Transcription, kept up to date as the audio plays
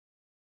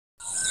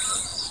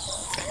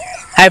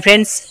Hi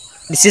friends,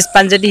 this is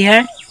Panjati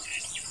here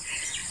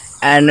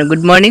and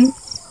good morning.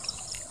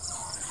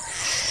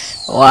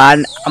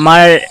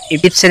 আমাৰ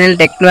YouTube channel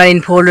techno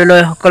ইনফোলৈ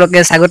সকলোকে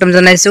স্বাগতম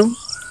জনাইছোঁ।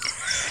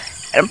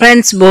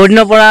 ফ্ৰেণ্ডছ, বহুত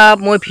দিনৰ পৰা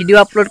মই ভিডিঅ'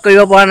 আপলোড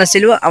কৰিব পৰা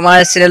নাছিলোঁ আমাৰ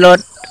চেনেলত।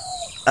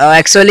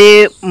 একচুৱেলি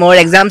মোৰ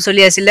এক্সাম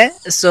চলি আছিলে,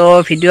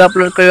 চ' ভিডিঅ'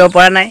 আপলোড কৰিব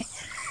পৰা নাই।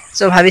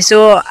 চ'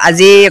 ভাবিছোঁ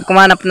আজি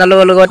অকণমান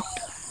আপোনালোকৰ লগত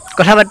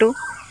কথা পাতোঁ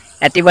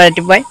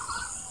ৰাতিপুৱাই।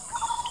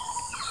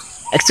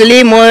 একচুৱেলি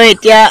মই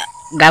এতিয়া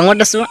গাঁৱত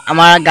আছোঁ,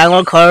 আমাৰ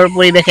গাঁৱৰ ঘৰৰ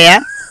পৰিৱেশ এয়া।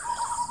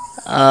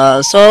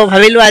 চ'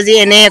 ভাবিলোঁ আজি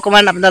এনেই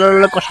অকণমান আপোনালোকৰ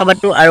লগত কথা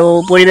পাতোঁ আৰু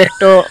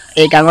পৰিৱেশটো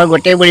এই গাঁৱৰ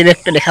গোটেই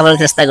পৰিৱেশটো দেখাবলৈ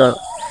চেষ্টা কৰোঁ।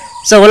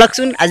 চ'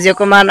 ব'লকচোন আজি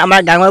অকণমান আমাৰ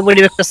গাঁৱৰ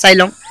পৰিৱেশটো চাই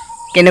লওঁ,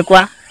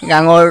 কেনেকুৱা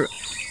গাঁৱৰ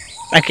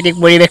প্ৰাকৃতিক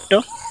পৰিৱেশটো।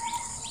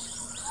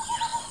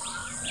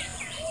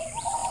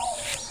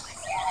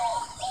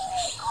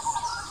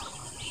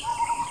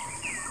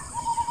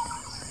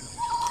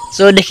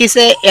 চ'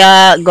 দেখিছে এয়া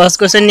গছ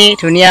গছনি,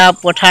 ধুনীয়া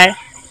পথাৰ,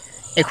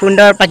 এক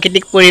সুন্দৰ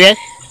প্ৰাকৃতিক পৰিৱেশ।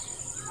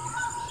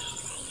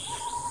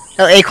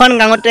 এইখন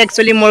গাঁৱতে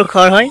একচুৱেলি মোৰ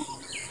ঘৰ হয়।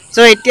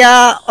 চ' এতিয়া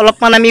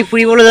অলপমান আমি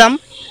ফুৰিবলৈ যাম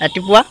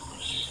ৰাতিপুৱা।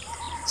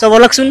 চ'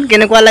 ব'লকচোন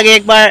কেনেকুৱা লাগে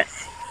একবাৰ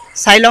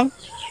চাই লওঁ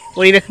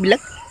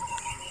পৰিৱেশবিলাক।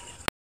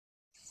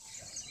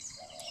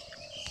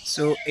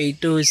 চ'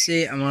 এইটো হৈছে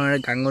আমাৰ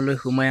গাঁৱলৈ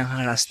সোমাই অহা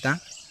ৰাস্তা।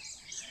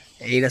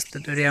 এই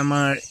ৰাস্তাটোৰে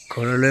আমাৰ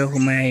ঘৰলৈও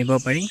সোমাই আহিব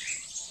পাৰি।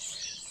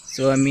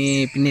 চ' আমি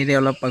ইপিনেৰে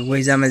অলপ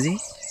আগুৱাই যাম আজি।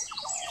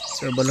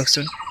 চ'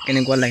 ব'লকচোন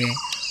কেনেকুৱা লাগে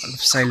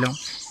অলপ চাই লওঁ।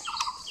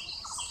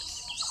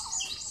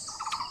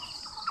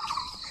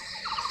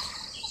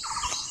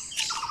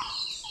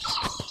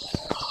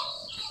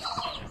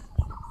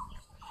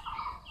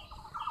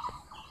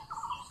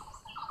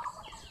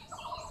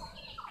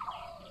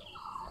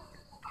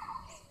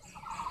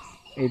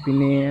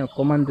 এইপিনে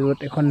অকণমান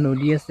দূৰত এখন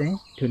নদী আছে,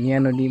 ধুনীয়া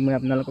নদী, মই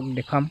আপোনালোকক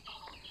দেখাম।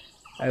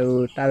 আৰু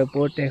তাৰ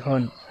ওপৰতে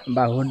এখন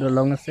বাঁহৰ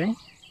দলং আছে,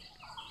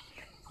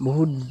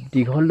 বহুত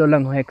দীঘল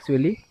দলং হয়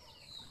একচুৱেলি।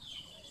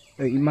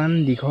 ইমান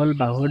দীঘল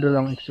বাঁহৰ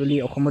দলং একচুৱেলি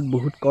অসমত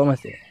বহুত কম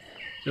আছে।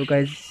 চ'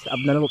 গাইজ,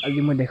 আপোনালোকক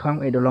আজি মই দেখাম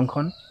এই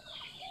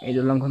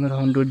দলংখনৰ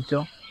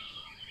সৌন্দৰ্য।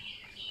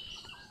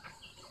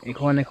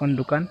 এইখন এখন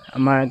দোকান,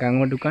 আমাৰ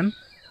গাঁৱৰ দোকান।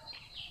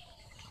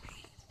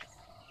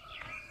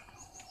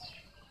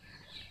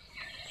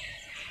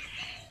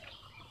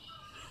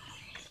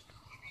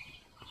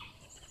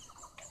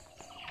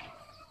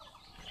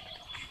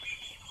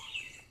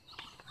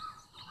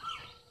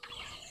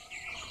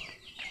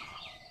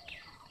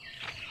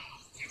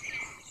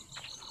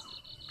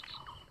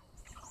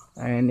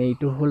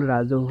 এইটো হ'ল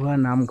ৰাজহুৱা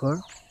নামঘৰ।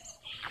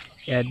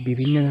 ইয়াত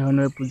বিভিন্ন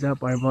ধৰণৰ পূজা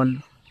পাৰ্বণ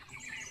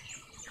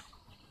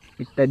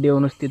ইত্যাদি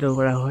অনুষ্ঠিত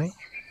কৰা হয়।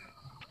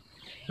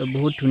 ত'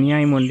 বহুত ধুনীয়া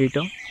এই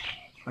মন্দিৰটো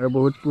আৰু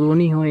বহুত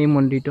পুৰণি হয় এই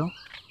মন্দিৰটো।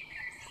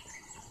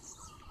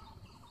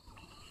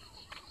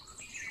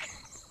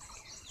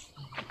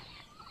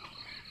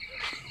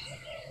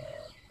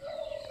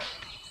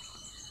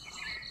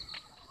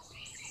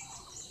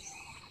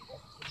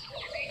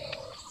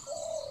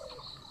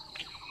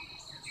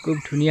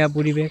 খুব ধুনীয়া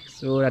পৰিৱেশ।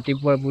 চ'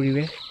 ৰাতিপুৱাৰ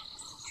পৰিৱেশ।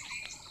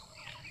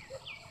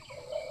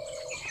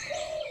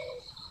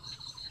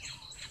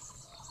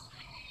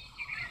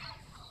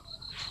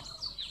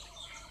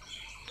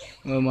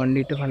 মই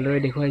মন্দিৰটো ভালদৰে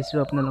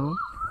দেখুৱাইছোঁ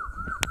আপোনালোকক।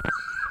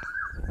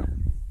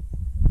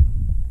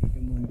 এইটো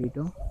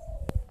মন্দিৰটো।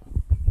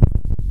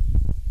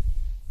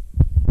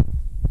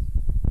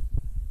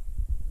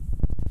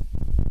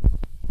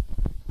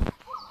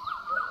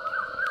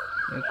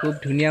 খুব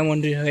ধুনীয়া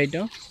মন্দিৰ হয়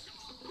এইটো।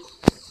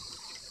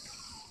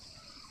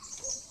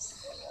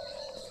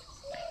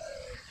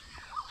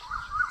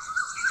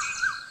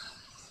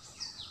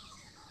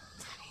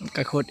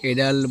 কাষত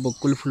এডাল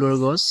বকুল ফুলৰ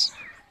গছ।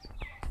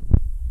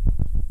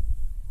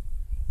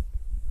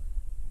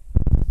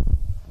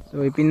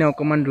 ত' এইপিনে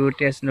অকণমান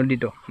দূৰতে আছে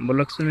নদীটো।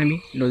 ব'লকচোন আমি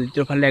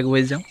নদীটোৰ ফালে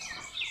আগুৱাই যাওঁ।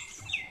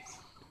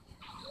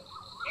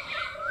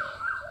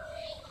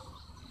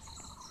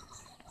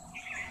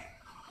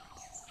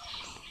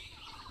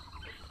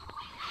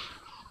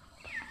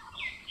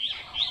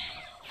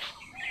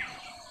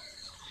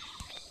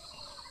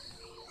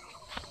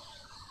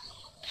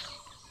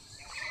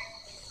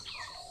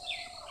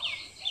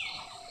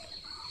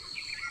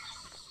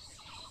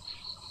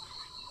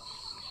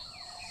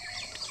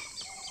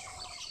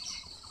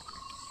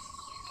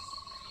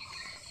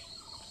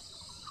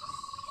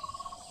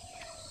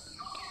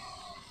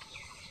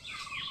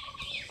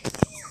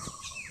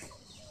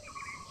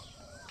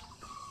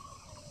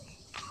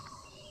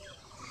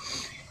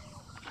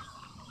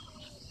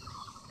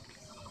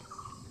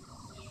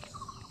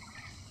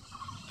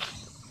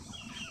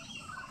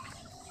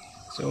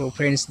 চ'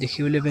 ফ্ৰেণ্ডছ,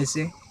 দেখিবলৈ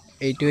পাইছে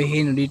এইটোৱে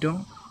সেই নদীটো,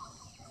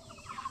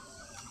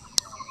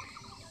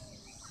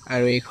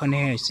 আৰু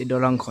এইখনেই হৈছে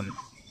দলংখন।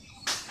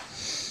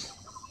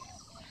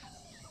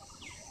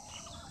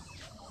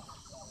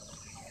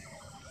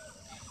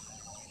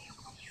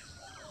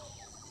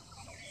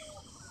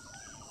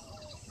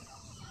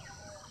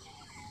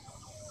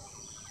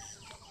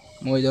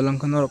 মই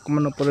দলংখনৰ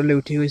অকণমান ওপৰলৈ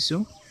উঠি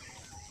গৈছোঁ।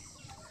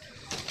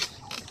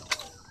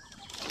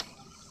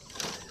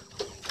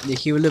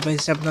 দেখিবলৈ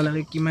পাইছে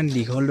আপোনালোকে কিমান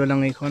দীঘল দলং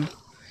এইখন।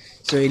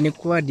 চ'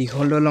 এনেকুৱা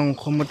দীঘল দলং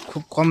অসমত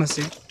খুব কম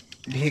আছে,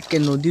 বিশেষকৈ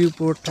নদীৰ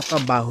ওপৰত থকা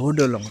বাঁহৰ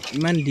দলং।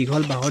 ইমান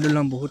দীঘল বাঁহৰ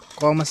দলং বহুত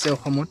কম আছে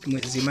অসমত,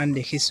 মই যিমান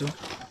দেখিছোঁ।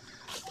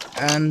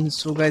 এণ্ড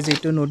চ' গাইজ,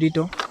 এইটো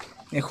নদীটো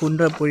এক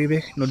সুন্দৰ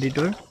পৰিৱেশ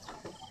নদীটোৰ।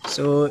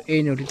 চ'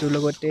 এই নদীটোৰ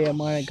লগতে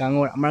আমাৰ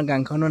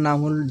গাঁওখনৰ নাম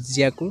হ'ল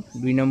জীয়াকুৰ,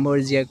 2 নম্বৰ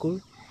জীয়াকুৰ।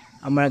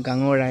 আমাৰ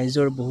গাঁৱৰ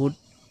ৰাইজৰ বহুত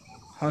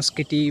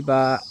সংস্কৃতি বা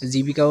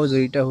জীৱিকাও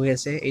জড়িত হৈ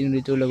আছে এই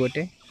নদীটোৰ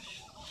লগতে।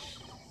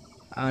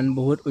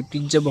 বহুত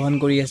ঐতিহ্য বহন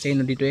কৰি আছে এই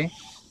নদীটোৱে,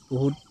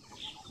 বহুত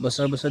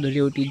বছৰ বছৰ ধৰি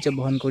ঐতিহ্য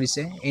বহন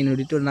কৰিছে। এই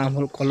নদীটোৰ নাম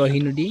হ'ল কলহী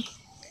নদী।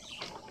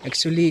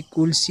 একচুৱেলি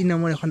কুলচি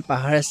নামৰ এখন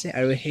পাহাৰ আছে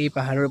আৰু সেই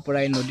পাহাৰৰ পৰা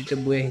এই নদীটো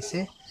বৈ আহিছে।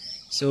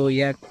 চ'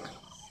 ইয়াক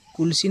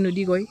কুলচি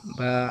নদী কয়,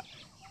 বা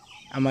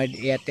আমাৰ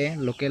ইয়াতে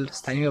লোকেল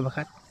স্থানীয়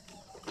ভাষাত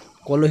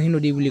কলহী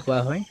নদী বুলি কোৱা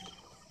হয়।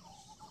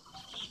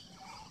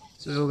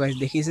 চ' গাইজ,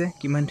 দেখিছে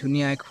কিমান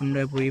ধুনীয়া এক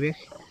সুন্দৰ পৰিৱেশ।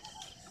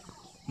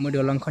 মই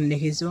দলংখন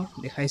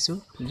দেখাইছোঁ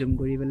জুম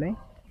কৰি পেলাই।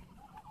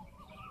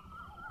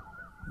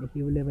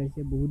 দেখিবলৈ পাইছে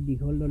বহুত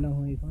দীঘল দলং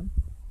হয় এইখন।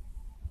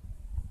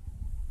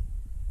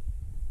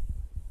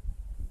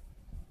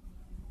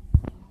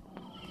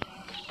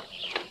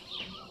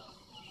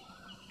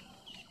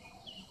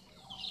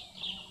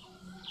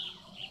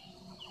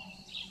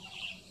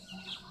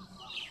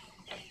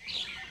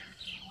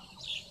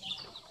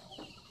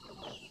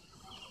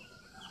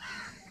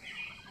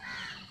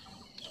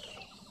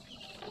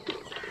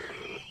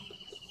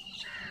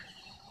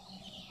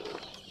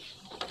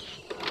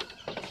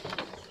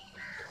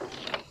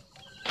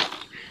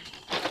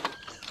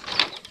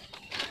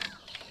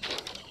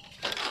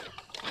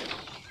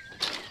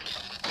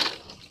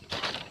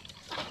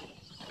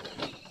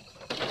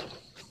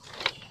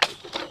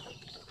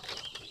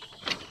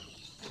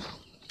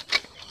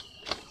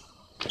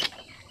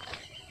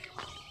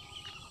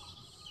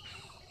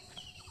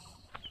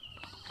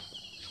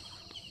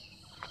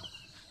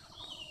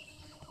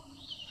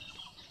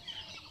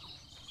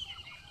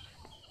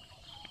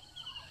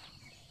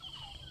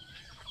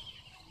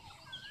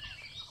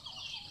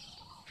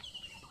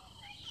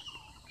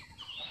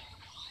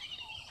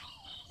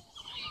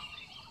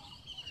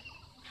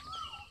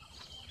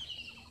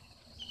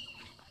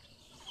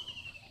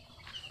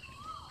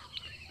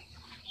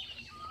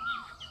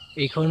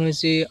 এইখন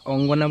হৈছে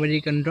অংগনাবাদী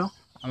কেন্দ্ৰ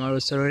আমাৰ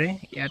ওচৰৰে।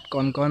 ইয়াত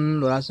কণ কণ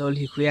ল'ৰা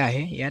ছোৱালী শিশুৱে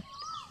আহে ইয়াত।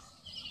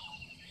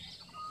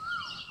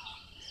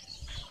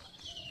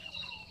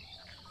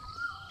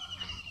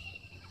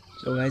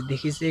 চ' গাইজ,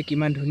 দেখিছে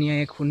কিমান ধুনীয়া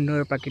এক সুন্দৰ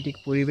প্ৰাকৃতিক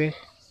পৰিৱেশ।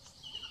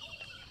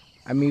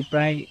 আমি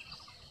প্ৰায়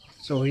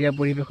চহৰীয়া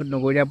পৰিৱেশত,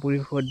 নগৰীয়া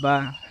পৰিৱেশত বা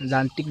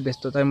যান্ত্ৰিক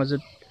ব্যস্ততাৰ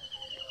মাজত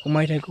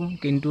সোমাই থাকোঁ,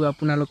 কিন্তু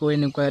আপোনালোকেও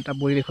এনেকুৱা এটা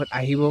পৰিৱেশত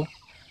আহিব,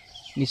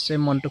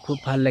 নিশ্চয় মনটো খুব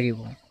ভাল লাগিব।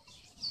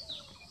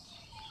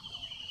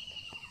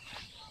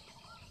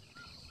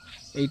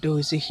 এইটো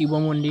হৈছে শিৱ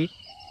মন্দিৰ,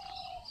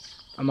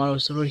 আমাৰ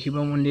ওচৰৰ শিৱ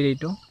মন্দিৰ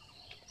এইটো।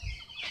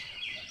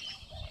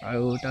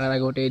 আৰু তাৰ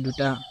আগতে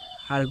 2টা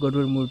ষাঁড়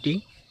গৰুৰ মূৰ্তি।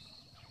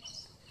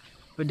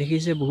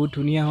 দেখিছে বহুত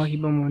ধুনীয়া হয়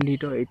শিৱ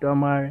মন্দিৰটো। এইটো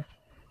আমাৰ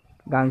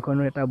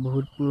গাঁওখনৰ এটা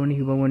বহুত পুৰণি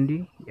শিৱ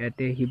মন্দিৰ।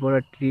 ইয়াতে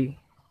শিৱৰাত্ৰি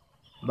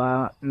বা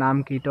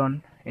নাম কীৰ্তন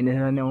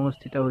এনেধৰণে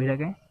অনুষ্ঠিত হৈ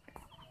থাকে।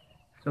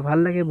 চ'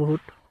 ভাল লাগে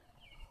বহুত।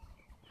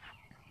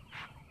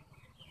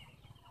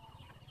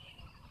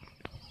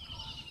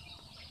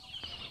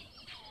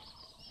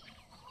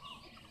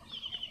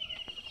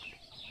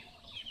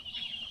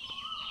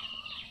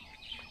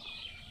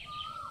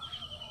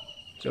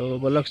 চ'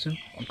 ব'লকচোন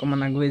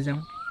অকণমান আগুৱাই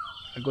যাওঁ।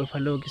 আগৰ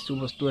ফালেও কিছু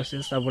বস্তু আছে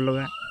চাব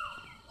লগা।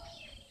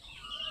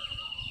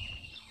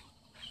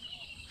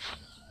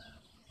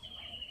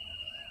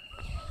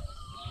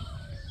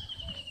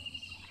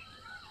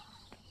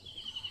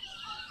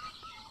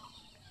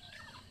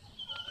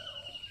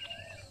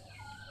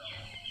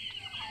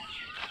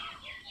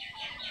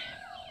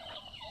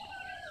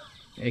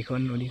 এইখন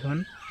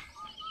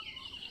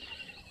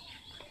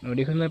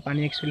নদীখনৰ পানী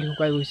একচুৱেলি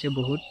শুকাই গৈছে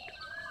বহুত।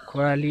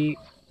 খৰালি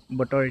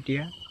বতৰ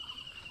এতিয়া,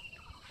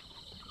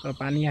 চ'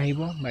 পানী আহিব,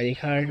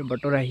 বাৰিষাৰ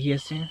বতৰ আহি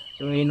আছে।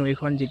 ত' এই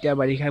নৈখন যেতিয়া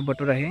বাৰিষাৰ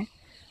বতৰ আহে,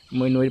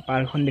 মই নৈৰ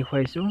পাৰখন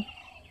দেখুৱাইছোঁ।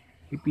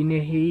 ইপিনে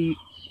সেই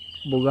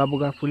বগা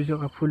বগা ফুলি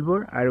থকা ফুলবোৰ,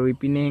 আৰু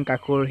ইপিনে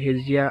কাষৰ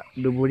সেউজীয়া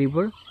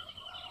দুবৰিবোৰ,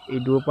 এই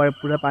দুয়োপাৰ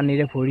পূৰা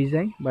পানীৰে ভৰি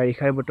যায়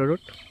বাৰিষাৰ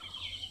বতৰত।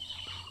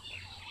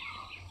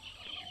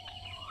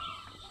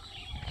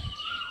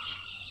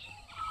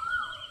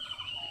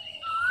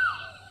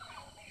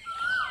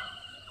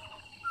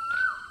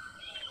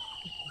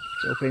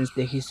 চ' ফ্ৰেণ্ডছ,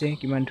 দেখিছে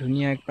কিমান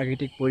ধুনীয়া এক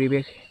প্ৰাকৃতিক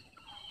পৰিৱেশ।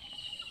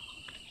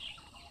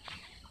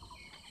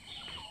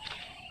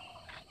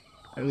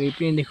 আৰু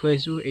এইপিনে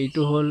দেখুৱাইছোঁ,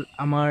 এইটো হ'ল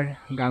আমাৰ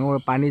গাঁৱৰ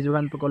পানী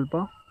যোগান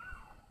প্ৰকল্প।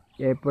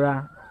 ইয়াৰ পৰা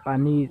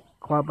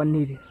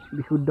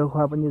বিশুদ্ধ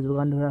খোৱা পানীৰ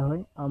যোগান ধৰা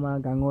হয় আমাৰ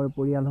গাঁৱৰ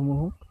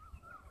পৰিয়ালসমূহক।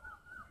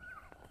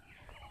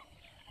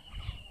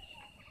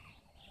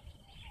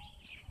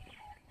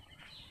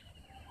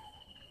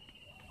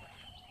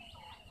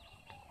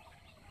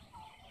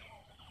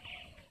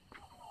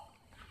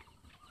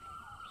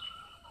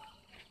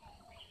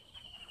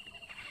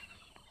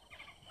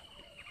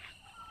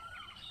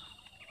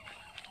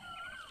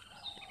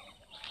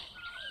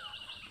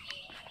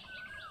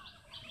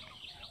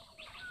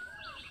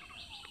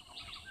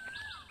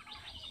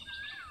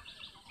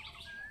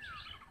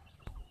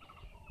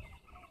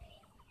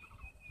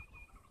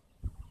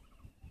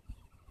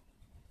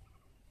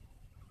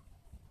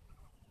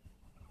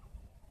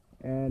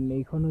 এণ্ড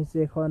এইখন হৈছে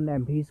এখন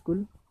MV স্কুল।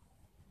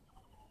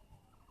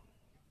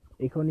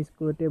 এইখন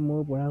স্কুলতে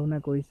মই পঢ়া শুনা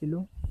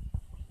কৰিছিলোঁ।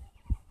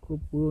 খুব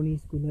পুৰণি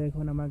স্কুল হয়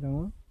এখন আমাৰ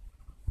গাঁৱৰ।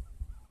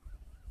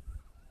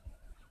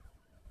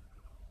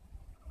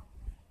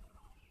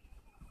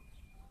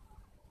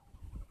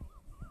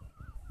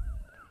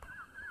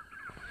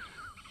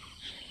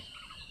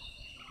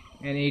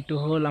 এইটো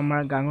হ'ল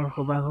আমাৰ গাঁৱৰ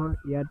সভাঘৰ।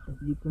 ইয়াত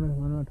যিকোনো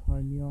ধৰণৰ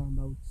ধৰ্মীয়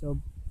বা উৎসৱ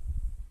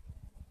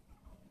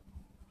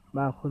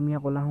বা অসমীয়া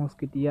কলা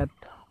সংস্কৃতি ইয়াত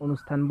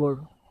অনুষ্ঠানবোৰ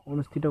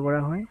অনুষ্ঠিত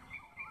কৰা হয়।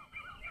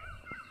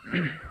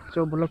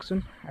 চ' বলকচোন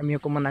আমি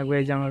অকণমান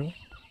আগুৱাই যাওঁ আৰু।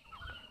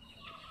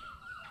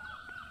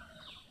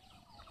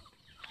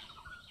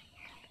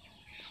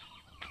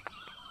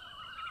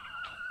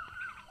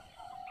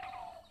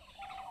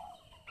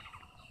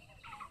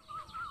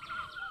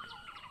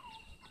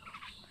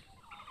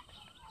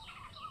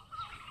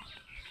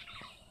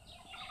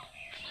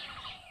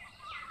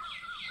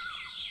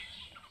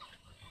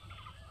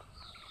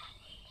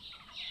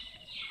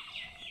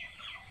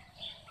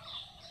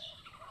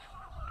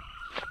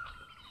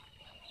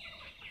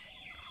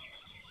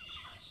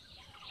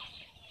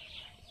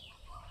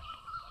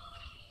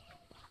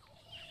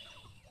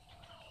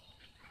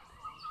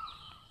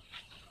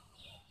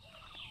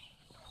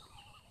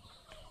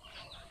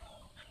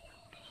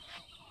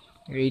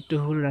 এইটো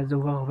হ'ল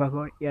ৰাজহুৱা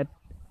সভাঘৰ।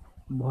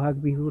 ইয়াত বহাগ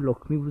বিহু,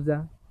 লক্ষ্মী পূজা,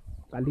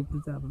 কালী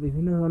পূজা,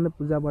 বিভিন্ন ধৰণৰ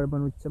পূজা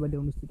পাৰ্বণ উৎসৱ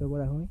আদি অনুষ্ঠিত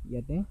কৰা হয়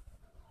ইয়াতে।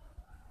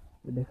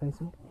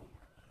 দেখাইছোঁ।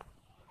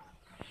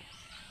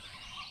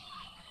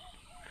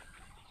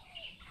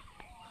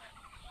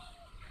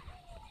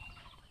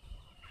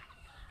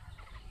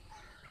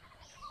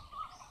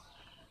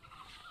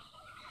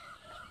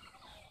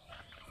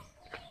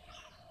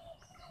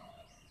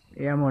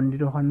 এয়া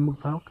মন্দিৰৰ সন্মুখ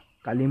ভাগ,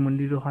 কালী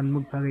মন্দিৰৰ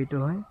সন্মুখ ভাগ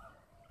এইটো হয়।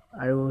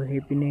 আৰু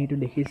সেইপিনে এইটো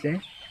দেখিছে,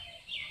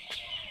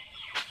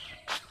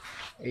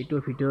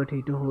 এইটোৰ ভিতৰত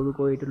সেইটো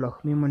সৰুকৈ এইটো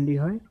লক্ষ্মী মন্দিৰ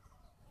হয়।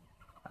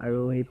 আৰু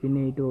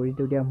সেইপিনে এইটো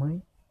অডিটৰিয়াম হয়।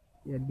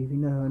 ইয়াত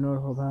বিভিন্ন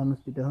ধৰণৰ সভা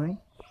অনুষ্ঠিত হয়।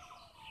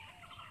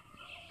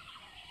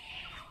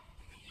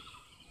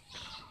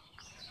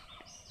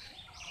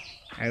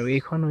 আৰু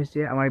এইখন হৈছে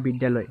আমাৰ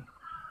বিদ্যালয়,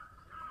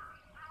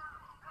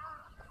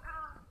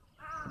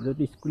 য'ত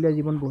স্কুলীয়া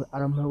জীৱন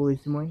আৰম্ভ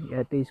কৰিছোঁ মই।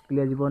 ইয়াতে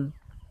স্কুলীয়া জীৱন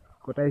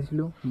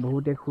কটাইছিলোঁ।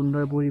 বহুত এক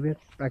সুন্দৰ পৰিৱেশ,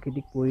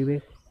 প্ৰাকৃতিক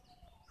পৰিৱেশ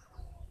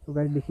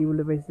চোকাত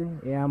দেখিবলৈ পাইছে।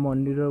 এয়া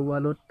মন্দিৰৰ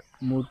ৱালত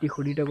মূৰ্তি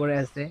খোদিত কৰা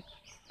আছে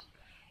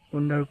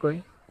সুন্দৰকৈ।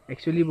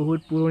 একচুৱেলি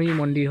বহুত পুৰণি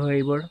মন্দিৰ হয়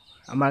এইবোৰ,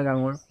 আমাৰ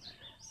গাঁৱৰ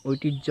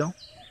ঐতিহ্য।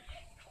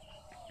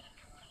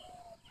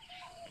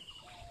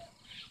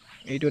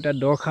 এইটো এটা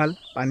দ খাল,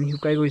 পানী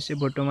শুকাই গৈছে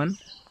বৰ্তমান।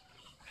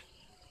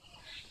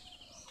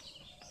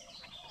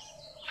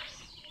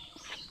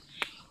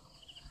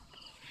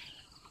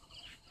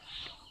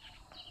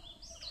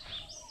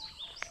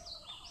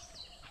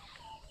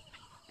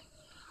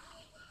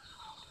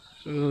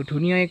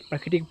 ধুনীয়া এক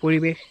প্ৰাকৃতিক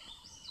পৰিৱেশ।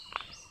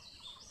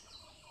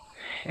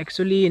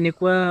 একচুৱেলি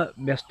এনেকুৱা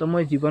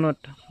ব্যস্তময় জীৱনত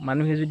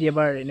মানুহে যদি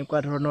এবাৰ এনেকুৱা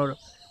ধৰণৰ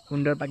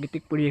সুন্দৰ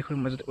প্ৰাকৃতিক পৰিৱেশৰ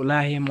মাজত ওলাই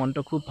আহে,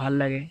 মনটো খুব ভাল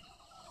লাগে,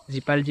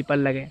 জীপাল জীপাল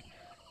লাগে।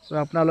 চ'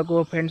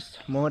 আপোনালোকৰ ফ্ৰেণ্ডছ,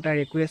 মোৰ এটা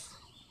ৰিকুৱেষ্ট,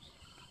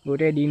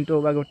 গোটেই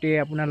দিনটো বা গোটেই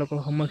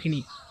আপোনালোকৰ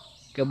সময়খিনি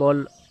কেৱল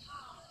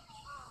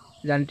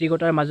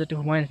যান্ত্ৰিকতাৰ মাজতে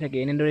সোমাই নাথাকে,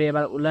 এনেদৰে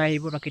এবাৰ ওলাই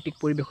আহিব প্ৰাকৃতিক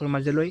পৰিৱেশৰ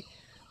মাজলৈ।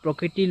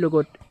 প্ৰকৃতিৰ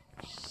লগত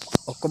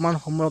অকণমান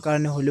সময়ৰ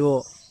কাৰণে হ'লেও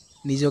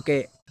নিজকে।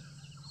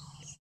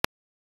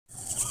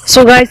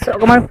 চ' গাইজ,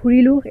 অকণমান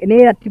ফুৰিলোঁ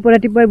এনেই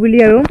ৰাতিপুৱাই বুলি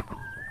আৰু।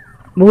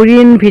 বহুত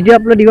দিন ভিডিঅ'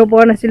 আপলোড দিব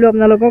পৰা নাছিলোঁ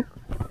আপোনালোকক।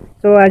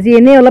 চ' আজি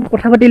এনেই অলপ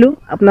কথা পাতিলোঁ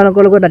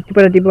আপোনালোকৰ লগত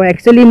ৰাতিপুৱা।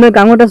 একচুৱেলি মই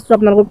গাঁৱত আছোঁ,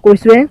 আপোনালোকক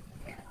কৈছোঁৱে।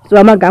 চ'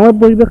 আমাৰ গাঁৱৰ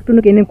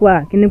পৰিৱেশটোনো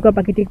কেনেকুৱা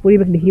প্ৰাকৃতিক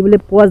পৰিৱেশ দেখিবলৈ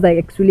পোৱা যায়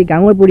একচুৱেলি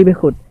গাঁৱৰ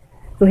পৰিৱেশত।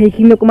 চ'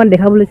 সেইখিনি অকণমান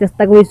দেখাবলৈ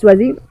চেষ্টা কৰিছোঁ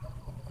আজি।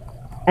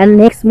 এণ্ড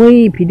নেক্সট মই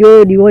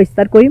ভিডিঅ' দিব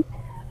ষ্টাৰ্ট কৰিম।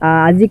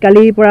 আজি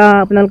কালিৰ পৰা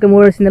আপোনালোকে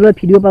মোৰ চেনেলত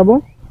ভিডিঅ' পাব।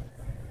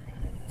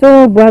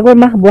 চ' বহাগৰ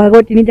মাহ,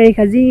 বহাগৰ 3 তাৰিখ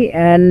আজি।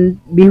 এণ্ড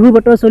বিহুৰ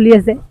বতৰ চলি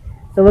আছে।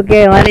 চবকে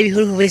ৰঙালী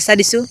বিহুৰ শুভেচ্ছা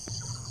দিছোঁ।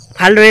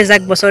 ভালদৰে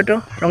যাক বছৰটো,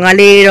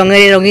 ৰঙেৰে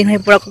ৰঙীন হৈ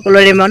পৰা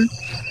সকলোৰে মন।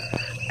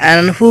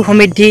 সুখ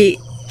সমৃদ্ধি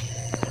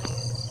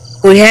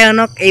কঢ়িয়াই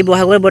আনক এই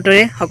বহাগৰ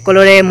বতৰে,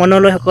 সকলোৰে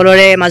মনলৈ,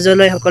 সকলোৰে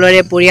মাজলৈ, সকলোৰে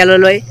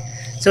পৰিয়াললৈ।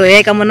 চ'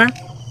 এয়াই কামনা।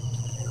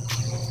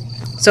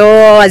 চ'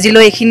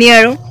 আজিলৈ এইখিনিয়ে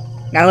আৰু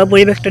গাঁৱৰ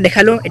পৰিৱেশটো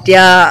দেখালোঁ।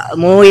 এতিয়া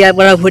ময়ো ইয়াৰ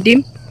পৰা উভতিম।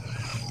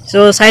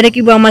 চ' চাই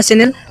থাকিব আমাৰ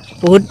চেনেল।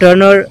 বহুত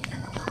ধৰণৰ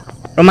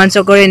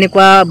ৰোমাঞ্চকৰ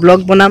এনেকুৱা ব্লগ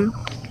বনাম,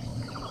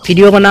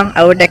 ভিডিঅ' বনাম,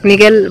 আৰু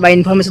টেকনিকেল বা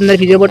ইনফৰমেশ্যনেল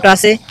ভিডিঅ'বোৰতো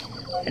আছে।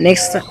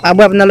 নেক্সট পাব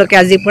আপোনালোকে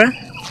আজিৰ পৰা।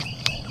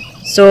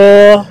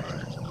 চ'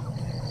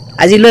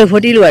 আজিলৈ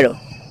উভতিলোঁ আৰু।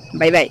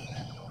 Bye bye.